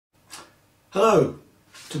Hello,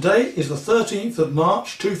 today is the 13th of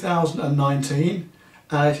March 2019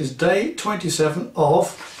 and it is day 27 of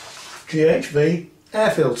GHV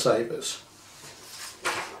Airfield Savers.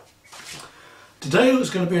 Today is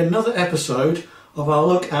going to be another episode of our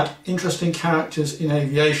look at interesting characters in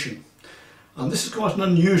aviation, and this is quite an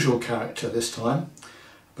unusual character this time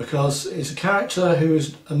because it's a character who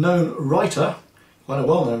is a known writer, quite a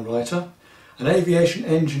well-known writer, an aviation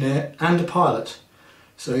engineer and a pilot.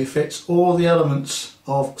 So he fits all the elements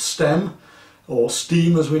of STEM, or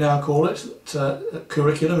STEAM as we now call it,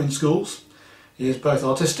 curriculum in schools. He is both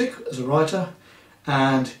artistic as a writer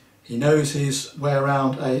and he knows his way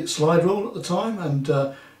around a slide rule at the time,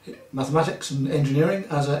 and mathematics and engineering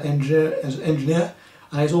as an engineer,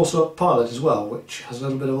 and he's also a pilot as well, which has a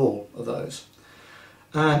little bit of all of those.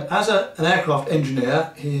 And as an aircraft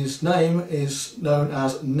engineer, his name is known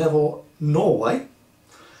as Nevil Norway,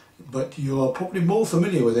 but you are probably more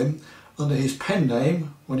familiar with him under his pen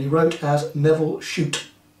name when he wrote as Nevil Shute.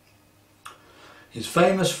 He's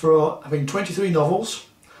famous for having 23 novels,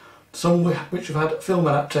 some which have had film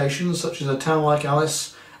adaptations such as A Town Like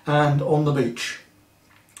Alice and On the Beach.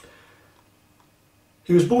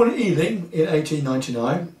 He was born in Ealing in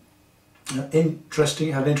 1899. Had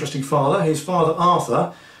an interesting father. His father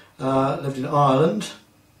Arthur lived in Ireland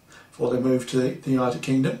before they moved to the United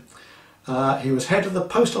Kingdom. He was head of the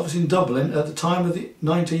post office in Dublin at the time of the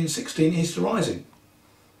 1916 Easter Rising.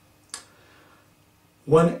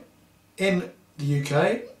 When in the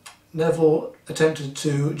UK, Nevil attempted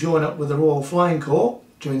to join up with the Royal Flying Corps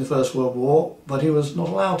during the First World War, but he was not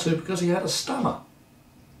allowed to because he had a stammer.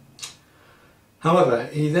 However,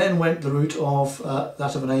 he then went the route of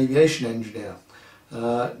that of an aviation engineer,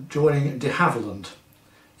 joining de Havilland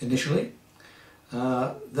initially.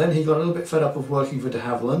 Then he got a little bit fed up of working for de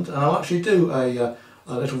Havilland, and I'll actually do a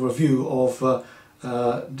little review of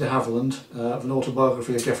de Havilland, of an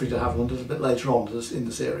autobiography of Geoffrey de Havilland a little bit later on in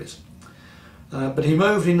the series. But he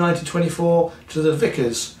moved in 1924 to the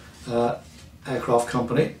Vickers aircraft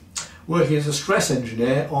company, working as a stress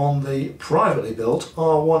engineer on the privately built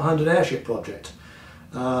R100 airship project.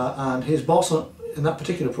 And his boss in that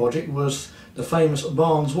particular project was the famous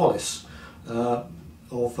Barnes Wallis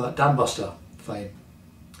of Dam Buster fame.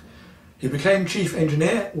 He became chief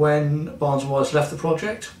engineer when Barnes Wallis left the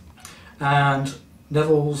project, and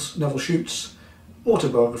Nevil Shute's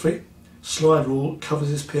autobiography, Slide Rule,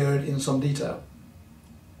 covers this period in some detail.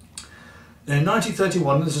 In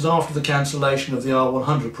 1931, this is after the cancellation of the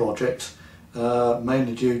R100 project,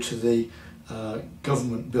 mainly due to the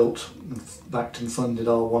government-built, backed and funded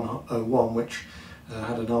R101, which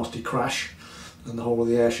had a nasty crash, and the whole of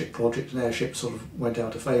the airship project and airship sort of went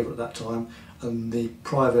out of favour at that time, and the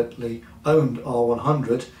privately owned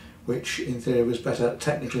R100, which in theory was better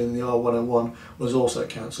technically than the R101, was also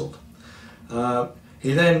cancelled.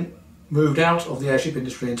 He then moved out of the airship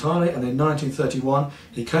industry entirely, and in 1931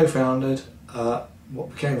 he co-founded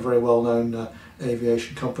what became a very well-known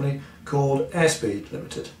aviation company called Airspeed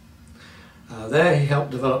Limited. There he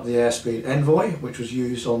helped develop the Airspeed Envoy, which was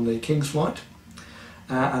used on the King's flight,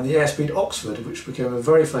 and the Airspeed Oxford, which became a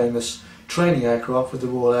very famous training aircraft, with the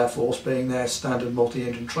Royal Air Force being their standard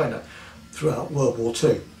multi-engine trainer throughout World War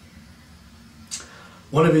II.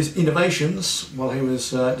 One of his innovations while he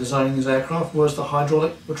was designing his aircraft was the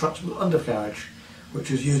hydraulic retractable undercarriage, which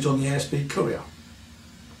was used on the Airspeed Courier.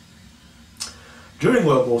 During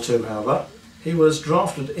World War II, however, he was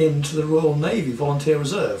drafted into the Royal Navy Volunteer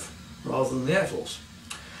Reserve rather than the Air Force,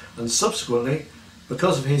 and subsequently,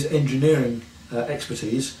 because of his engineering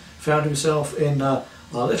expertise, found himself in a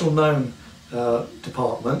little known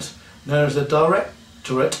department known as the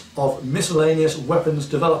Directorate of Miscellaneous Weapons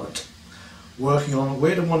Development, working on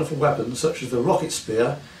weird and wonderful weapons such as the rocket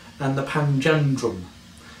spear and the panjandrum.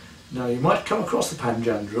 Now, you might come across the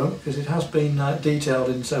panjandrum because it has been detailed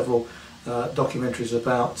in several documentaries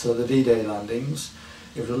about the D-Day landings.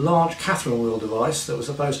 It was a large Catherine wheel device that was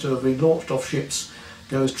supposed to have been launched off ships,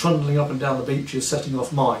 goes trundling up and down the beaches setting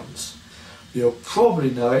off mines. You'll probably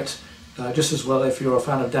know it just as well if you're a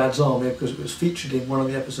fan of Dad's Army, because it was featured in one of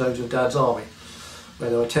the episodes of Dad's Army where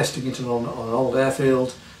they were testing it on an old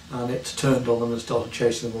airfield, and it turned on them and started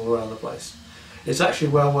chasing them all around the place. It's actually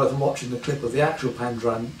well worth watching the clip of the actual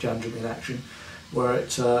panjandrum in action, where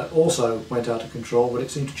it also went out of control, but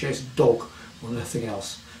it seemed to chase a dog or nothing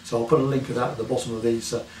else. So I'll put a link of that at the bottom of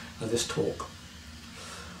this talk.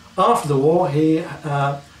 After the war, he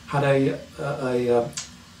had a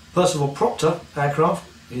Percival Proctor aircraft.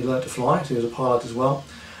 He learnt to fly, so he was a pilot as well,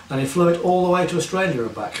 and he flew it all the way to Australia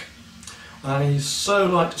and back. And he so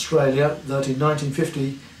liked Australia that in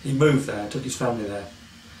 1950 he moved there, took his family there.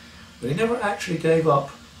 But he never actually gave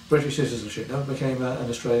up British citizenship, never became an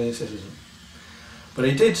Australian citizen. But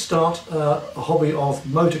he did start a hobby of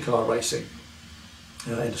motor car racing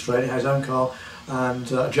in Australia. He had his own car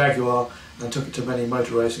and a Jaguar, and took it to many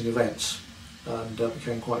motor racing events, and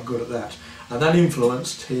became quite good at that. And that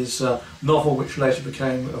influenced his novel, which later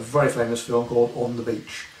became a very famous film called On the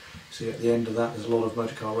Beach. See, at the end of that there's a lot of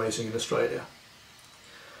motor car racing in Australia.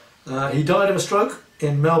 He died of a stroke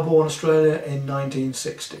in Melbourne, Australia in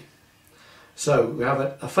 1960. So we have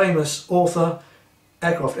a famous author,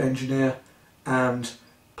 aircraft engineer and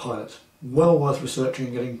pilot. Well worth researching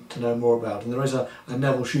and getting to know more about. And there is a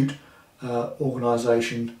Nevil Shoot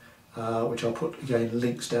organisation, which I'll put again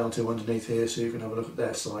links down to underneath here, so you can have a look at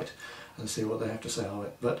their site and see what they have to say on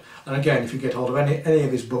it. And again, if you get hold of any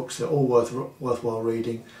of his books, they're all worthwhile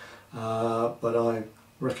reading. But I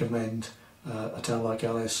recommend A Town Like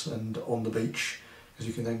Alice and On the Beach, because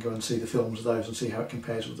you can then go and see the films of those and see how it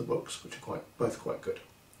compares with the books, which are both quite good.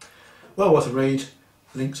 Well worth a read.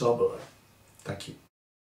 Links are below. Thank you.